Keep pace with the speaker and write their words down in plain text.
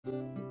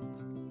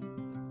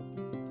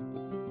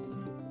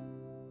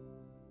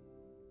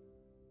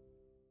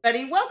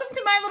Everybody, welcome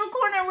to my little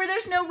corner where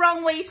there's no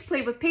wrong way to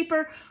play with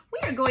paper. We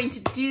are going to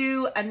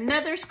do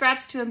another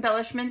scraps to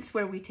embellishments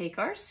where we take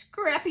our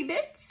scrappy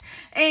bits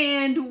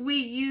and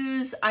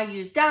I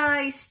use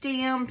die,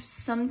 stamps,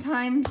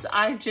 sometimes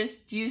I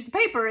just use the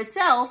paper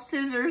itself,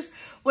 scissors,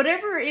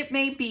 whatever it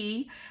may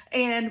be,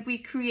 and we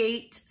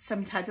create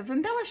some type of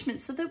embellishment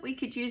so that we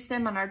could use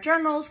them on our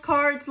journals,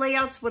 cards,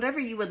 layouts, whatever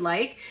you would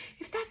like.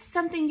 If that's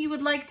something you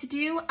would like to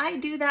do, I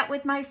do that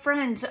with my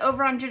friends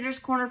over on Ginger's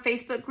Corner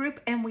Facebook group,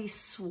 and we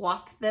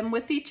swap them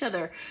with each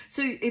other.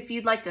 So if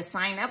you'd like to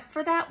sign up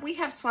for that, we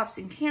have swaps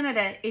in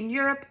Canada, in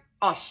Europe,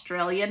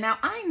 Australia. Now,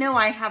 I know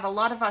I have a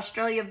lot of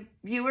Australia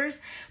viewers,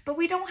 but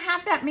we don't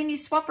have that many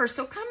swappers,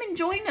 so come and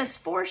join us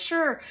for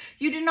sure.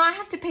 You do not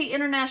have to pay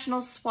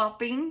international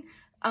swapping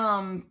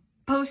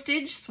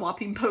postage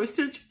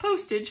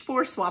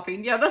for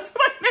swapping. Yeah, that's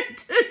what I meant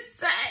to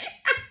say.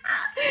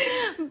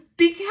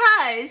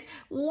 Because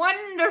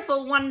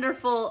wonderful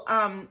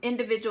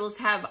individuals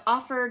have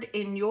offered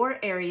in your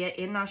area,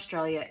 in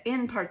Australia,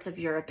 in parts of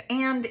Europe,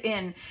 and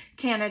in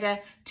Canada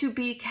to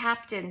be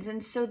captains.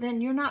 And so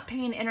then you're not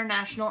paying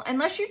international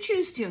unless you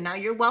choose to. Now,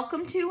 you're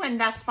welcome to, and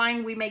that's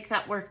fine. We make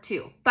that work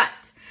too.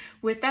 But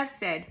with that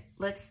said,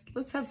 let's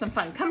have some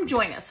fun. Come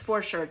join us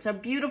for sure. It's a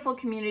beautiful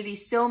community.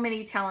 So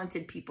many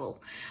talented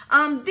people.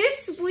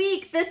 This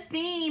week, the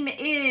theme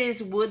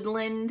is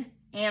woodland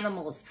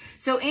animals.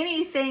 So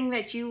any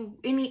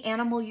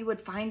animal you would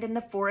find in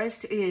the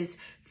forest is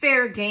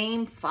fair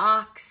game,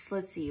 fox,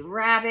 let's see,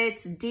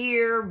 rabbits,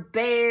 deer,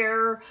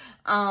 bear.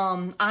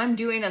 I'm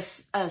doing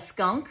a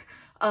skunk,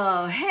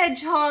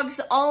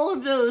 hedgehogs. All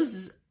of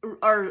those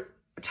are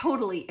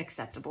totally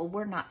acceptable.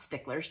 We're not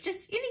sticklers.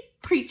 Just any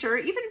creature,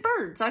 even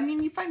birds. I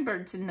mean, you find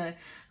birds in the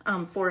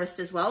forest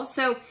as well.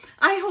 So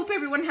I hope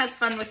everyone has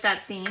fun with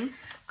that theme.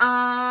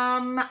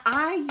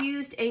 I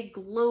used a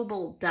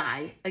global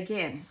die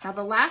again. Now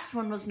the last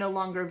one was no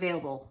longer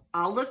available.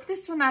 I'll look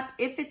this one up.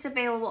 If it's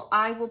available,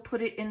 I will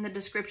put it in the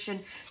description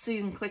so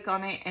you can click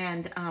on it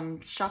and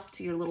shop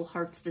to your little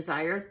heart's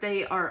desire.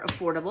 They are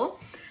affordable.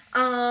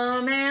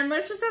 And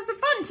let's just have some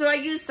fun. So I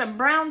used some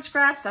brown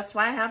scraps. That's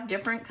why I have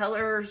different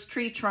colors,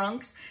 tree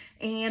trunks.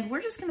 And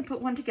we're just going to put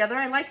one together.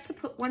 I like to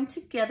put one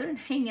together and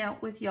hang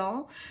out with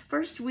y'all.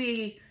 First,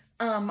 we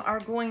are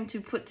going to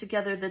put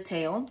together the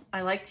tail.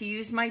 I like to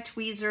use my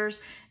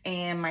tweezers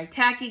and my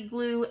tacky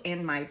glue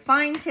and my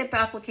fine tip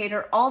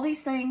applicator. All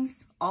these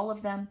things, all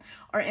of them,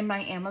 are in my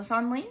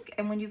Amazon link.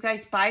 And when you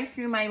guys buy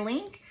through my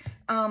link,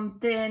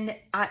 then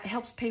it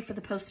helps pay for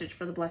the postage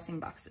for the blessing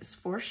boxes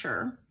for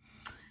sure.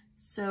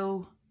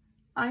 So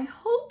I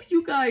hope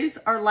you guys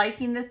are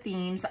liking the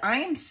themes. I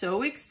am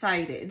so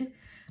excited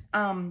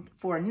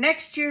for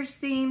next year's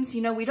themes.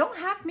 You know, we don't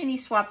have many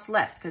swaps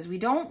left because we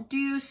don't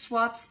do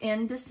swaps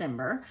in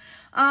December.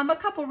 A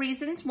couple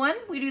reasons. One,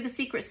 we do the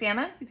Secret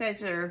Santa. You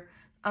guys are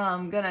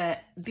gonna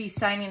be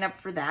signing up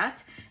for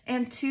that.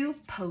 And two,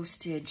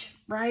 postage,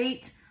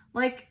 right?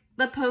 Like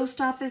the post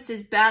office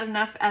is bad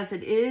enough as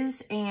it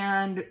is,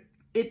 and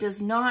it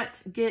does not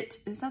get,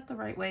 is that the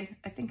right way?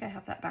 I think I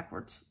have that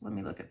backwards. Let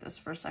me look at this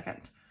for a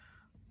second.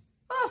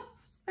 Oh,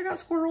 I got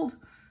squirreled.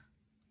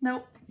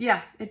 Nope.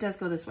 Yeah, it does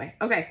go this way.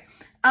 Okay.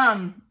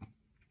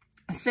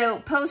 So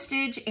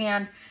postage,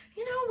 and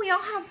you know, we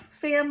all have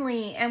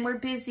family and we're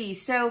busy.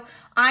 So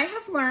I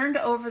have learned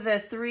over the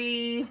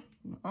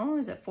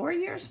is it 4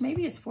 years?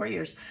 Maybe it's 4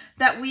 years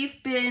that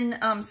we've been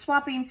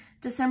swapping.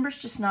 December's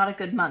just not a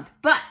good month,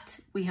 but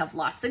we have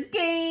lots of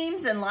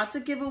games and lots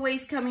of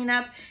giveaways coming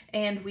up,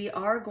 and we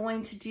are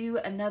going to do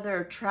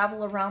another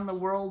travel around the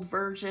world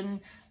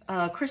version,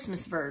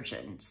 Christmas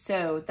version.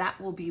 So that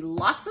will be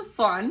lots of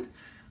fun.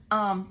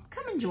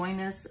 Come and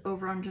join us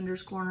over on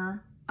Ginger's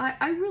Corner.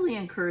 I really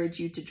encourage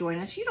you to join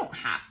us. You don't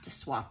have to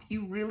swap.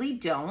 You really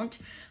don't.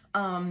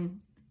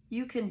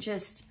 You can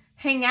just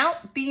hang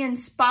out, be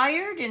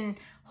inspired, and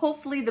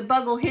hopefully the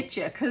bug will hit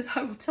you, because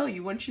I will tell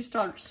you, once you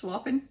start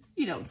swapping,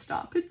 you don't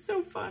stop. It's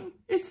so fun.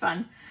 It's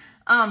fun.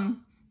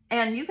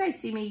 And you guys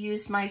see me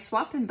use my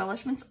swap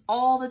embellishments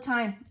all the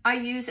time. I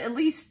use at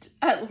least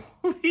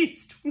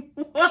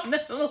one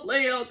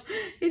layout.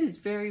 It is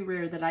very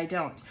rare that I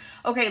don't.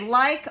 Okay,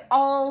 like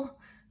all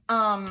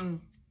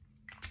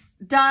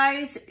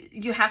dies,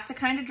 you have to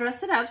kind of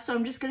dress it up. So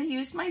I'm just going to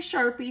use my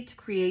Sharpie to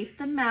create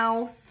the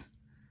mouth.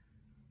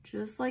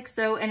 Just like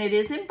so, and it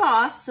is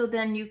embossed, so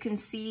then you can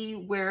see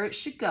where it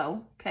should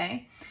go,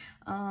 okay?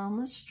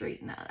 Let's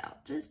straighten that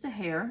out just a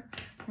hair,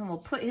 and we'll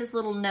put his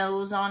little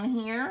nose on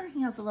here.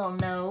 He has a little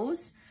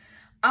nose.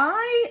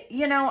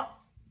 You know,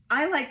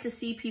 I like to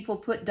see people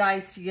put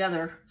dies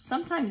together,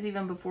 sometimes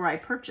even before I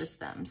purchase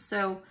them.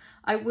 So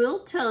I will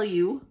tell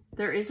you,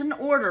 there is an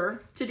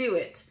order to do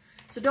it.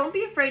 So don't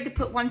be afraid to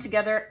put one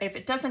together. If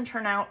it doesn't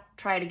turn out,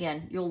 try it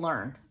again. You'll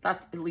learn.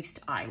 That's, at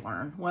least I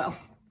learn. Well,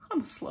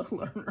 I'm a slow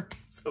learner,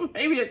 so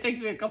maybe it takes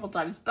me a couple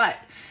times. But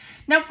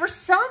now, for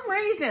some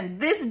reason,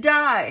 this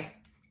die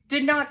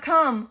did not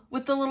come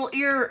with the little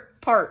ear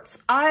parts.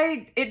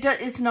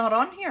 It's not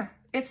on here.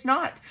 It's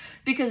not,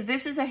 because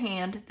this is a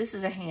hand, this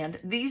is a hand,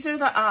 these are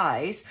the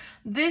eyes,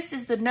 this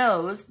is the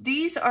nose,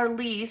 these are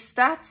leaves,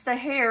 that's the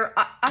hair.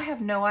 I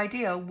have no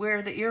idea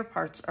where the ear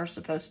parts are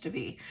supposed to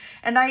be.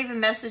 And I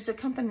even messaged the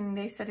company and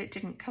they said it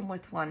didn't come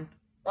with one.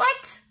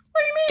 What?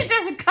 What do you mean it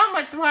doesn't come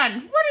with one?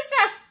 What is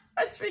that?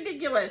 That's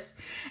ridiculous.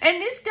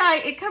 And this die,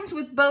 it comes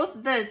with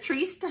both the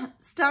tree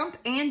stump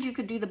and you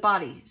could do the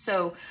body.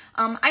 So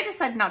I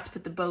decided not to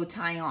put the bow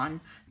tie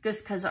on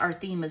just because our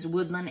theme is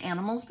woodland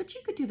animals, but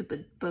you could do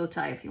the bow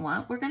tie if you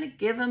want. We're going to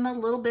give him a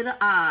little bit of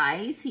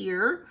eyes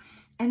here.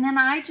 And then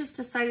I just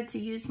decided to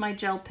use my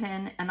gel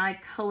pen and I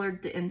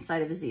colored the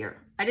inside of his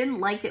ear. I didn't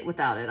like it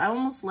without it. I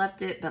almost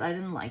left it, but I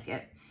didn't like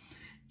it.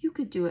 You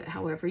could do it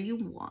however you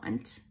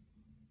want.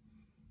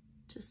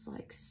 Just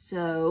like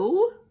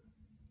so.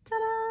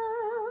 Ta-da!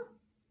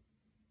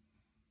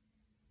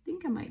 I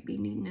think I might be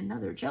needing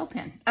another gel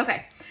pen.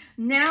 Okay,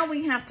 now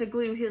we have to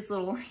glue his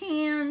little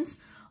hands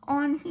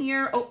on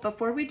here. Oh,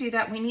 before we do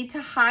that, we need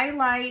to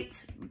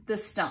highlight the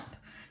stump.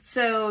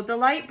 So the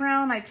light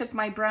brown, I took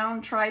my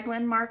brown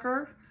tri-blend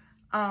marker,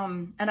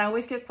 and I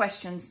always get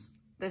questions.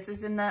 This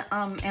is in the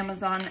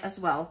Amazon as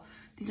well.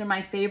 These are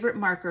my favorite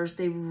markers.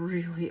 They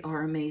really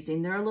are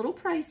amazing. They're a little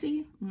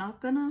pricey.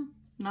 I'm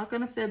not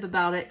gonna fib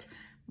about it,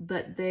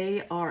 but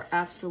they are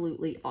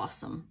absolutely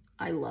awesome.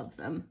 I love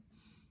them.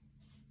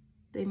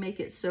 They make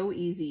it so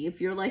easy.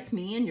 If you're like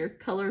me and you're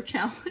color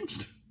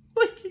challenged,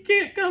 like you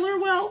can't color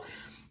well,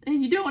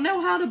 and you don't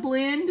know how to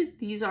blend,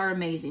 these are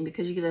amazing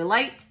because you get a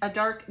light, a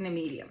dark, and a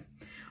medium.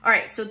 All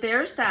right, so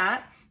there's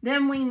that.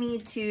 Then we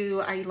need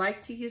to, I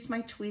like to use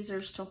my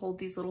tweezers to hold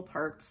these little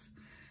parts.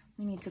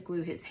 We need to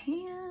glue his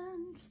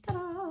hands.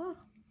 Ta-da!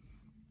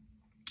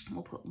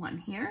 We'll put one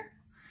here,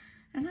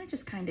 and I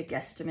just kind of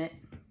guesstimate.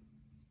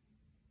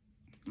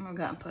 We're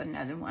gonna put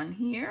another one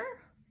here.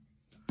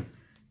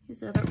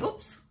 His other,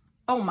 oops.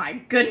 Oh my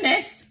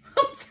goodness.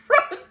 I'm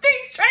throwing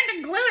things, trying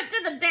to glue it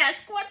to the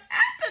desk. What's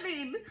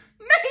happening?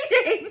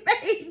 Mayday,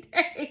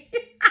 mayday.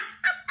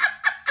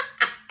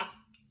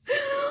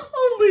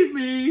 Only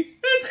me.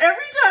 It's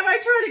every time I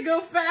try to go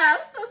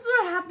fast, that's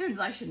what happens.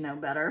 I should know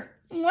better.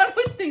 One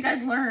would think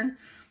I'd learn.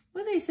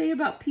 What do they say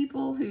about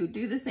people who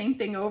do the same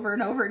thing over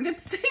and over and get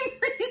the same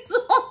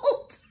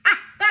result?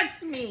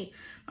 That's me.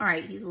 All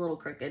right, he's a little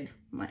crooked.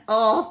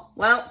 Oh,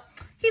 well,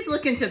 he's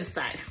looking to the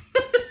side.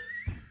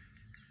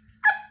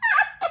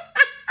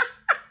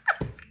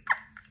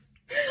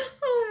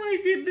 Oh my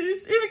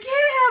goodness. If we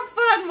can't have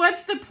fun,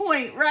 what's the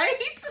point,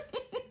 right?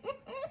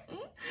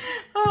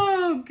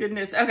 Oh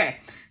goodness. Okay,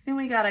 then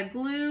we gotta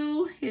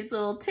glue his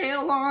little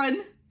tail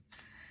on.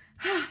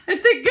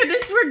 And thank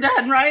goodness we're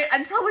done, right?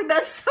 I'd probably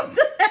mess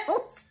something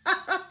else.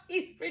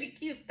 He's pretty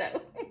cute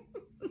though.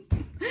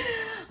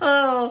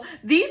 Oh,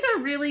 these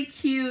are really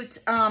cute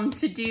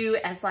to do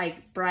as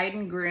like bride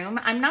and groom.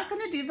 I'm not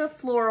going to do the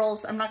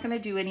florals. I'm not going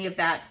to do any of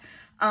that.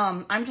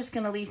 I'm just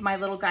going to leave my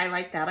little guy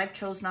like that. I've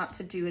chose not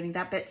to do any of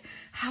that, but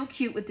how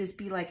cute would this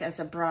be like as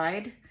a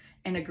bride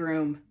and a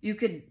groom? You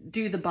could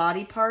do the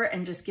body part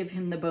and just give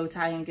him the bow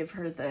tie and give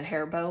her the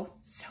hair bow.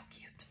 So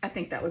cute. I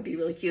think that would be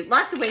really cute.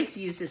 Lots of ways to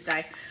use this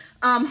die.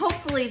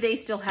 Hopefully they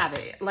still have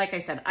it. Like I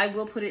said, I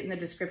will put it in the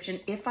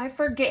description if I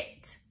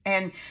forget.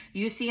 And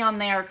you see on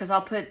there, because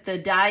I'll put the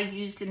die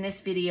used in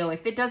this video.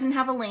 If it doesn't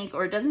have a link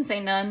or it doesn't say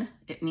none,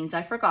 it means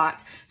I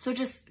forgot. So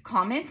just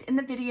comment in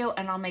the video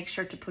and I'll make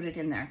sure to put it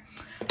in there.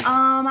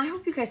 I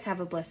hope you guys have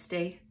a blessed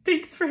day.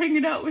 Thanks for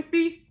hanging out with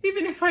me,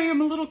 even if I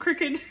am a little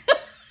crooked.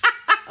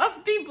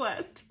 Be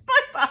blessed.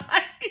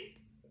 Bye-bye.